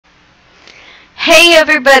Hey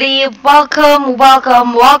everybody, welcome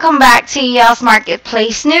back to EOS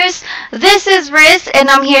Marketplace News. This is Riz and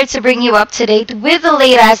I'm here to bring you up to date with the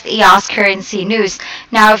latest EOS currency news.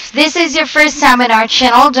 Now if this is your first time in our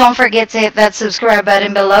channel, don't forget to hit that subscribe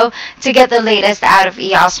button below to get the latest out of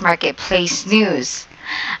EOS Marketplace News.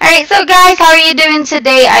 Alright, so guys, how are you doing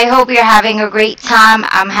today? I hope you're having a great time.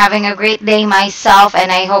 I'm having a great day myself,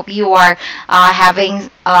 and I hope you are having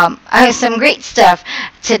some great stuff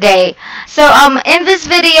today. So in this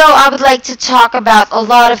video, I would like to talk about a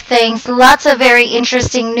lot of things, lots of very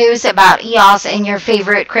interesting news about EOS and your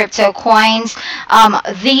favorite crypto coins.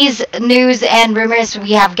 These news and rumors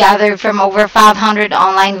we have gathered from over 500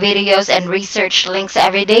 online videos and research links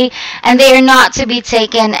every day, and they are not to be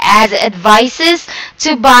taken as advices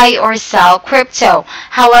to buy or sell crypto.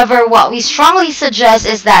 However, what we strongly suggest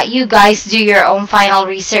is that you guys do your own final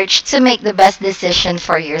research to make the best decision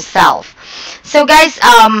for yourself. So guys,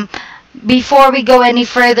 before we go any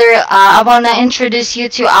further, I want to introduce you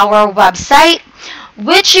to our website,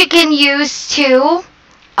 which you can use to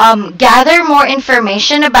gather more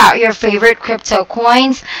information about your favorite crypto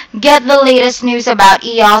coins, get the latest news about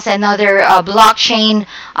EOS and other blockchain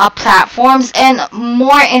platforms, and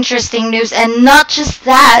more interesting news. And not just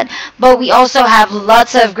that, but we also have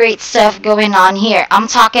lots of great stuff going on here. I'm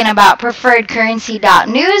talking about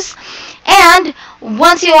PreferredCurrency.News. And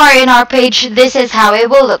once you are in our page, this is how it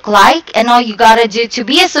will look like. And all you gotta do to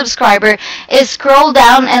be a subscriber is scroll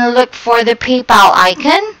down and look for the PayPal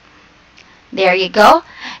icon. There you go.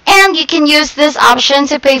 And you can use this option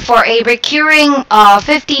to pay for a recurring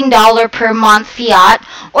 $15 per month fiat,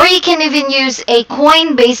 or you can even use a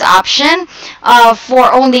coin-based option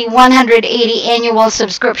for only $180 annual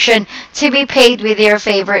subscription to be paid with your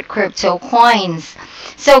favorite crypto coins.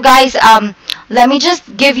 So guys, let me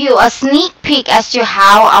just give you a sneak peek as to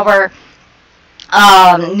how our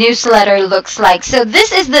newsletter looks like. So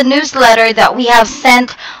this is the newsletter that we have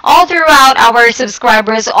sent all throughout our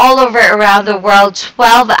subscribers all over around the world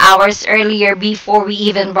 12 hours earlier before we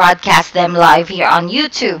even broadcast them live here on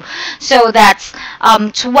YouTube. So that's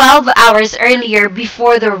 12 hours earlier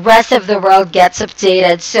before the rest of the world gets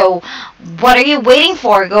updated. So what are you waiting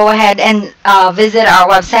for? Go ahead and visit our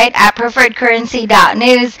website at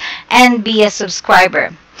PreferredCurrency.News and be a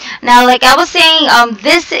subscriber. Now, like I was saying,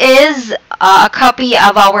 this is a copy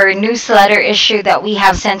of our newsletter issue that we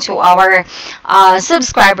have sent to our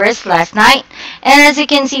subscribers last night. And as you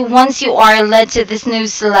can see, once you are led to this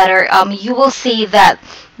newsletter, you will see that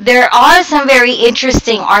there are some very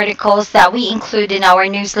interesting articles that we include in our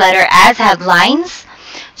newsletter as headlines.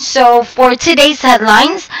 So for today's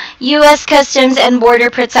headlines, U.S. Customs and Border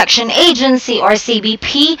Protection Agency, or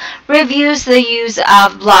CBP, reviews the use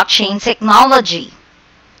of blockchain technology.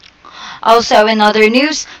 Also, in other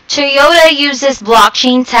news, Toyota uses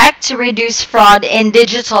blockchain tech to reduce fraud in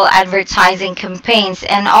digital advertising campaigns.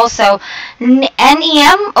 And also,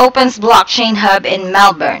 NEM opens blockchain hub in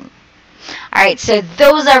Melbourne. Alright, so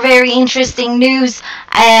those are very interesting news,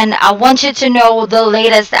 and I want you to know the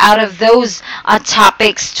latest out of those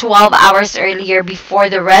topics 12 hours earlier before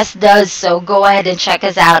the rest does. So go ahead and check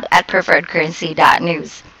us out at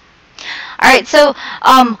PreferredCurrency.News. Alright, so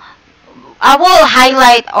I will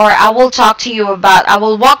highlight, or I will talk to you about, I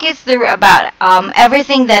will walk you through about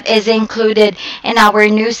everything that is included in our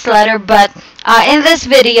newsletter. But in this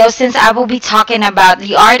video, since I will be talking about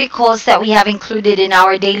the articles that we have included in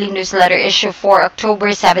our daily newsletter issue for October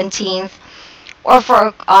 17th, or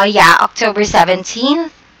for, October 17th,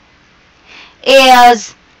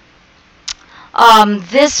 is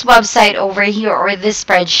this website over here, or this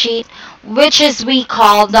spreadsheet, which is we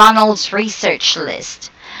call Donald's Research List.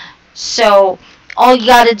 So all you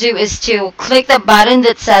got to do is to click the button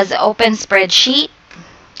that says Open Spreadsheet,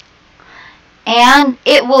 and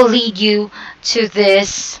it will lead you to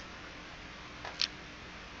this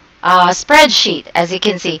spreadsheet, as you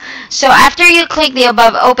can see. So after you click the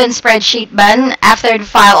above Open Spreadsheet button, after the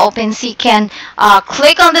file opens, you can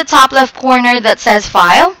click on the top left corner that says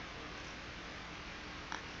File,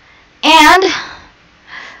 and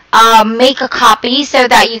make a copy so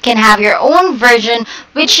that you can have your own version,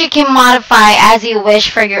 which you can modify as you wish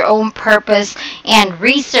for your own purpose and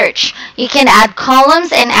research. You can add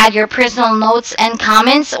columns and add your personal notes and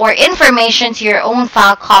comments or information to your own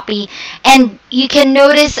file copy. And you can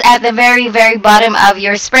notice at the very bottom of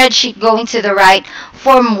your spreadsheet going to the right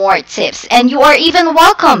for more tips. And you are even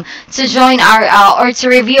welcome to join our or to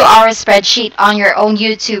review our spreadsheet on your own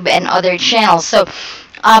YouTube and other channels. So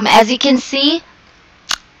as you can see,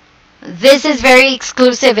 this is very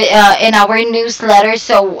exclusive in our newsletter,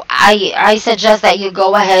 so I suggest that you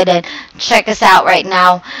go ahead and check us out right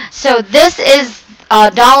now. So this is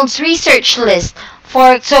Donald's research list for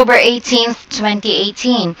October 18th,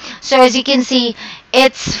 2018. So as you can see,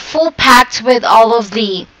 it's full packed with all of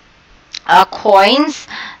the coins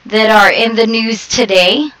that are in the news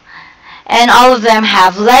today, and all of them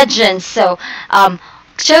have legends. So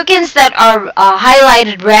tokens that are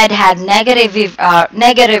highlighted red had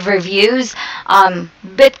negative reviews.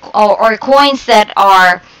 Or coins that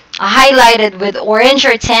are highlighted with orange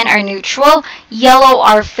or tan are neutral, yellow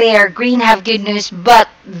are fair, green have good news, but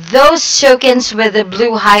those tokens with the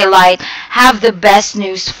blue highlight have the best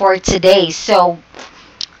news for today. So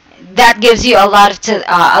that gives you a lot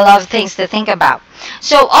of things to think about.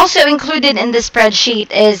 So also included in the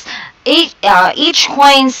spreadsheet is each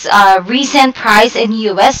coin's recent price in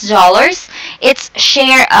US dollars, its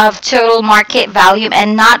share of total market value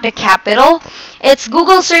and not the capital, its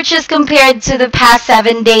Google searches compared to the past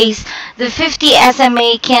 7 days, the 50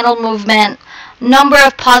 SMA candle movement, number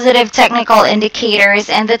of positive technical indicators,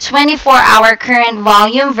 and the 24-hour current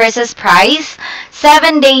volume versus price,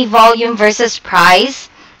 7-day volume versus price,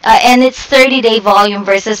 and its 30-day volume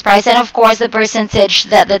versus price, and of course the percentage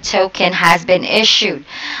that the token has been issued.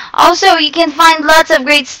 Also, you can find lots of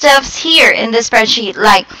great stuffs here in the spreadsheet,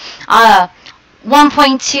 like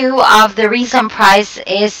 1.2 of the recent price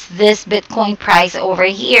is this Bitcoin price over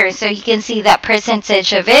here. So you can see that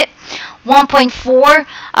percentage of it. 1.4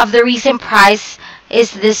 of the recent price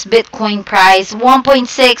is this Bitcoin price.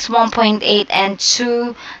 1.6, 1.8, and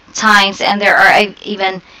 2 times. And there are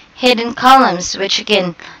even hidden columns which you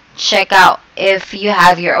can check out if you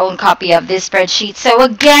have your own copy of this spreadsheet. So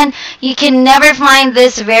again, you can never find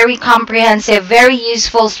this very comprehensive, very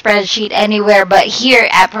useful spreadsheet anywhere but here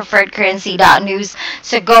at PreferredCurrency.News.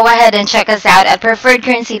 So go ahead and check us out at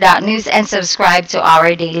PreferredCurrency.News and subscribe to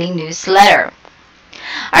our daily newsletter.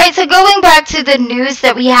 Alright, so going back to the news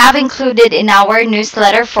that we have included in our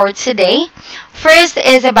newsletter for today. First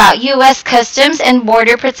is about U.S. Customs and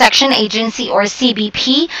Border Protection Agency, or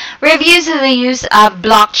CBP, reviews the use of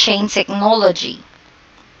blockchain technology.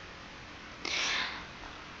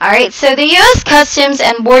 Alright, so the U.S. Customs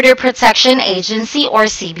and Border Protection Agency, or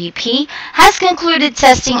CBP, has concluded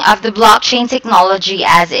testing of the blockchain technology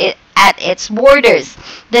at its borders.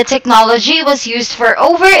 The technology was used for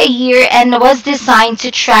over a year and was designed to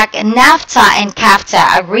track NAFTA and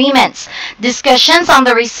CAFTA agreements. Discussions on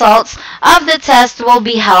the results of the test will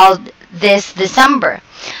be held this December.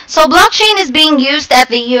 So blockchain is being used at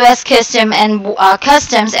the U.S. Customs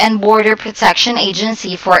and Border Protection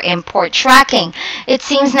Agency for import tracking. It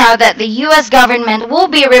seems now that the U.S. government will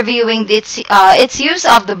be reviewing its use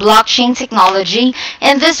of the blockchain technology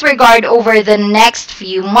in this regard over the next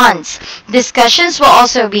few months. Discussions will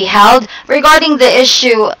also be held regarding the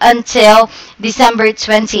issue until December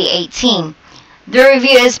 2018. The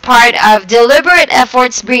review is part of deliberate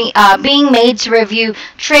efforts being made to review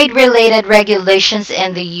trade-related regulations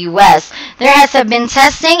in the U.S. There has been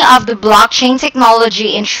testing of the blockchain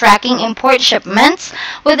technology in tracking import shipments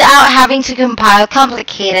without having to compile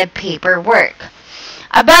complicated paperwork.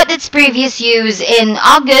 About its previous use, in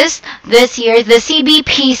August this year, the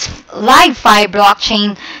CBP's LiveFi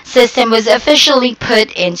blockchain system was officially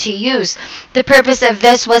put into use. The purpose of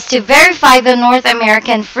this was to verify the North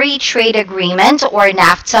American Free Trade Agreement, or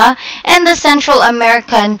NAFTA, and the Central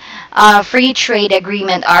American Free Trade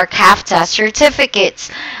Agreement, or CAFTA,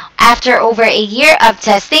 certificates. After over a year of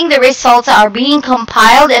testing, the results are being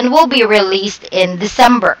compiled and will be released in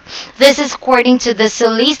December. This is according to the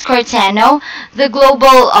Celeste Cortano, the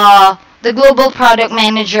global product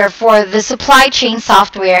manager for the supply chain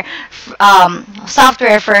software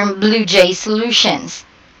firm Blue Jay Solutions.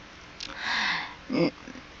 In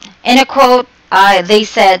a quote, they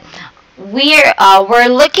said, We're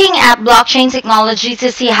looking at blockchain technology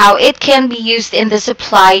to see how it can be used in the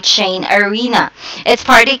supply chain arena. It's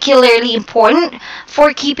particularly important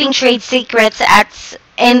for keeping trade secrets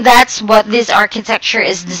and that's what this architecture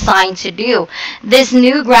is designed to do. This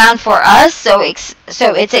new ground for us, so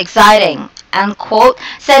it's exciting, unquote,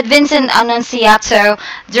 said Vincent Annunziato,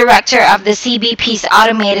 director of the CBP's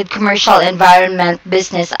Automated Commercial Environment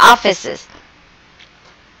Business Offices.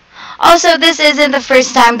 Also, this isn't the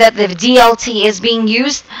first time that the DLT is being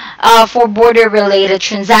used for border-related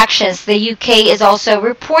transactions. The UK is also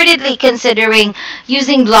reportedly considering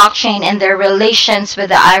using blockchain in their relations with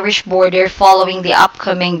the Irish border following the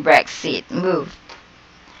upcoming Brexit move.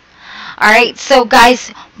 Alright, so guys,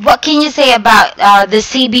 what can you say about the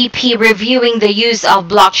CBP reviewing the use of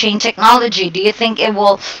blockchain technology? Do you think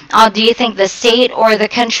the state or the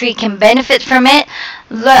country can benefit from it?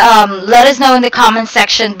 Let us know in the comment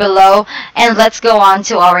section below, and let's go on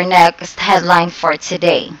to our next headline for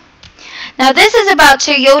today. Now, this is about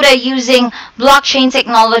Toyota using blockchain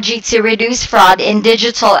technology to reduce fraud in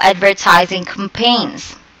digital advertising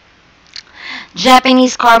campaigns.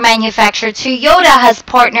 Japanese car manufacturer Toyota has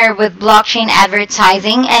partnered with blockchain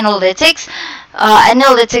advertising analytics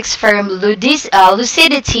firm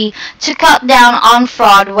Lucidity to cut down on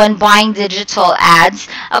fraud when buying digital ads,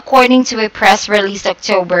 according to a press release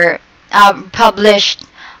published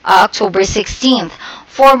October 16th.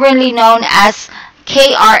 Formerly known as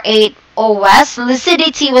KR8OS,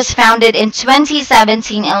 Lucidity was founded in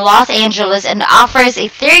 2017 in Los Angeles and offers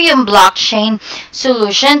Ethereum blockchain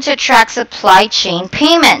solution to track supply chain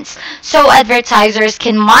payments, so advertisers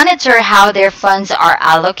can monitor how their funds are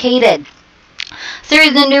allocated.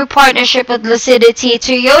 Through the new partnership with Lucidity,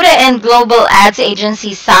 Toyota and global ads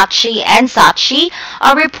agency Saatchi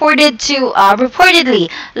are reportedly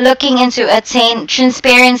looking to attain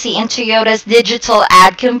transparency in Toyota's digital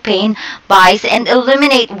ad campaign buys and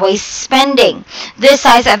eliminate waste spending. The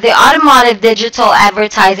size of the automotive digital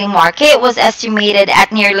advertising market was estimated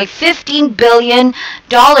at nearly $15 billion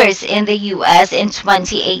in the U.S. in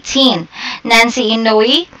 2018. Nancy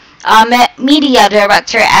Inouye, media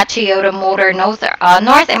director at Toyota Motor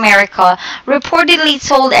North America, reportedly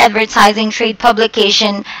told advertising trade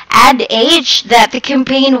publication Ad Age that the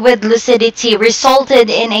campaign with Lucidity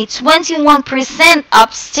resulted in a 21%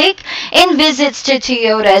 uptick in visits to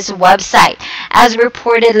Toyota's website. As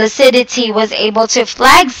reported, Lucidity was able to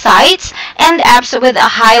flag sites and apps with a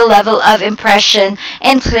high level of impression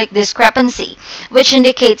and click discrepancy, which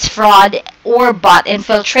indicates fraud or bot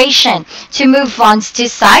infiltration, to move funds to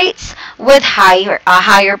sites with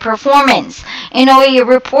higher performance. Inouye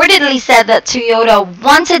reportedly said that Toyota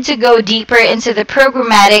wanted to go deeper into the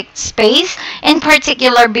programmatic space, in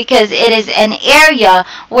particular because it is an area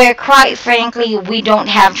where, quite frankly, we don't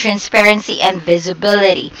have transparency and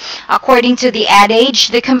visibility. According to the Ad Age,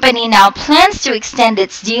 the company now plans to extend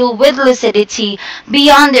its deal with Lucidity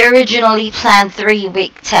beyond the originally planned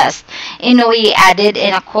 3-week test. Inouye added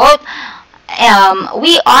in a quote,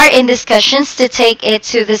 "We are in discussions to take it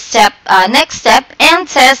to the next step and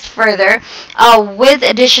test further with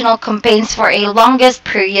additional campaigns for a longest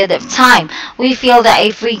period of time. We feel that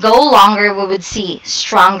if we go longer, we would see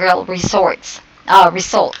stronger results."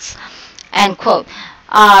 End quote.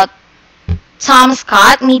 Tom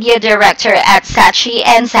Scott, media director at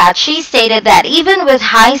Saatchi, stated that even with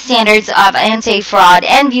high standards of anti-fraud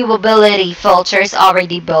and viewability filters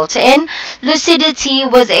already built in, Lucidity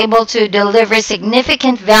was able to deliver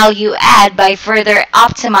significant value add by further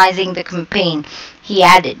optimizing the campaign, he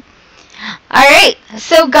added. Alright,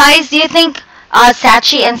 so guys, do you think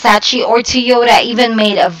Saatchi or Toyota even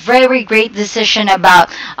made a very great decision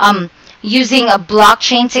about using a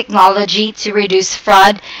blockchain technology to reduce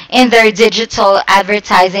fraud in their digital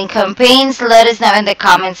advertising campaigns? Let us know in the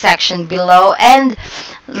comment section below. And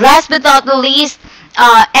last but not the least,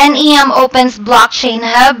 NEM opens blockchain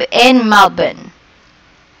hub in Melbourne.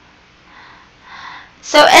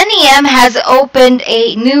 So NEM has opened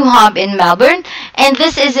a new hub in Melbourne, and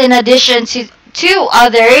this is in addition to 2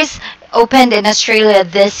 others opened in Australia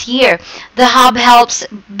this year. The hub helps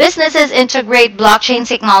businesses integrate blockchain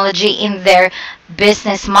technology in their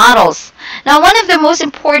business models. Now, one of the most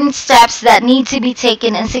important steps that need to be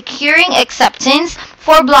taken in securing acceptance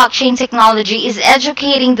for blockchain technology is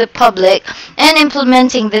educating the public and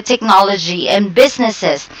implementing the technology in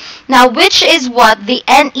businesses. Now, which is what the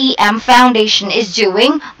NEM Foundation is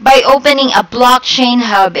doing by opening a blockchain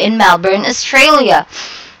hub in Melbourne, Australia.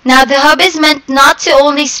 Now, the hub is meant not to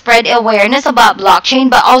only spread awareness about blockchain,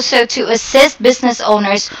 but also to assist business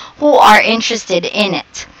owners who are interested in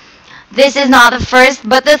it. This is not the first,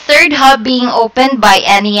 but the 3rd hub being opened by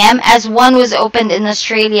NEM, as one was opened in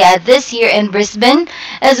Australia this year in Brisbane,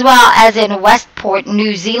 as well as in Westport,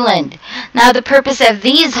 New Zealand. Now, the purpose of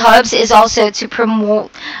these hubs is also to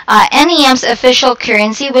promote NEM's official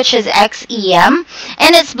currency, which is XEM,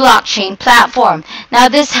 and its blockchain platform. Now,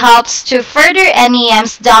 this helps to further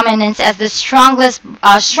NEM's dominance as the strongest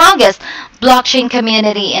blockchain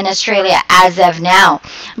community in Australia as of now.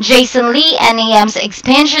 Jason Lee, NEM's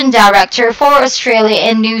expansion director for Australia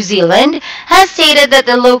and New Zealand, has stated that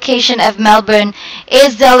the location of Melbourne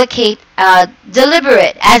is deliberate,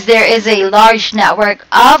 as there is a large network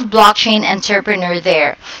of blockchain entrepreneurs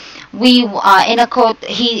there. In a quote,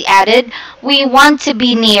 he added, "We want to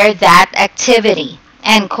be near that activity."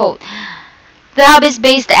 End quote. The hub is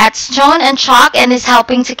based at Stone and Chalk and is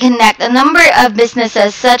helping to connect a number of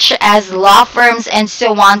businesses such as law firms and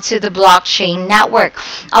so on to the blockchain network.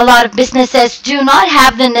 A lot of businesses do not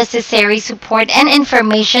have the necessary support and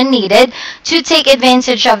information needed to take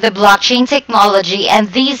advantage of the blockchain technology, and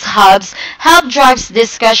these hubs help drive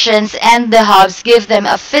discussions, and the hubs give them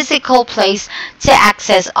a physical place to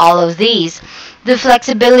access all of these. The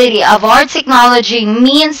flexibility of our technology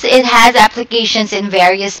means it has applications in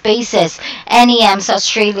various spaces, NEM's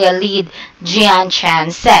Australia lead Jian Chan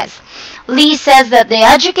says. Lee says that the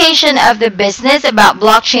education of the business about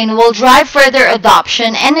blockchain will drive further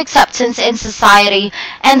adoption and acceptance in society,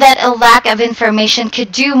 and that a lack of information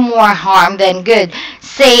could do more harm than good,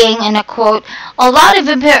 saying, in a quote, "A lot of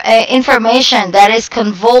information that is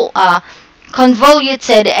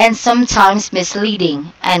convoluted and sometimes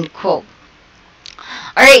misleading," end quote.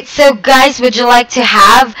 Alright, so guys, would you like to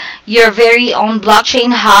have your very own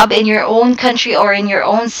blockchain hub in your own country or in your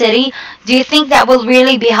own city? Do you think that will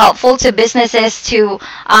really be helpful to businesses to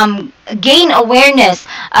gain awareness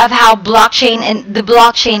of how blockchain and the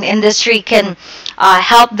blockchain industry can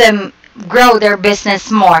help them grow their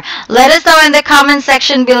business more? Let us know in the comment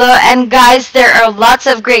section below. And guys, there are lots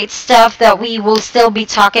of great stuff that we will still be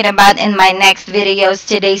talking about in my next videos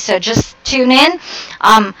today, so just tune in.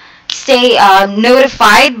 Stay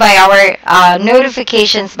notified by our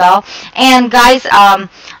notifications bell, and guys,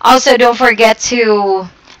 also don't forget to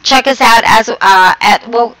check us out as at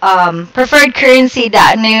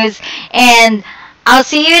PreferredCurrency.News, and I'll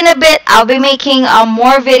see you in a bit. I'll be making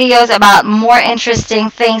more videos about more interesting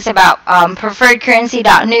things about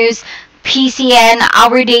PreferredCurrency.News, PCN,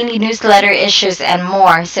 our daily newsletter issues, and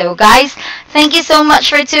more. So guys, thank you so much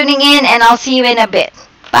for tuning in, and I'll see you in a bit.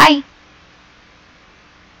 Bye.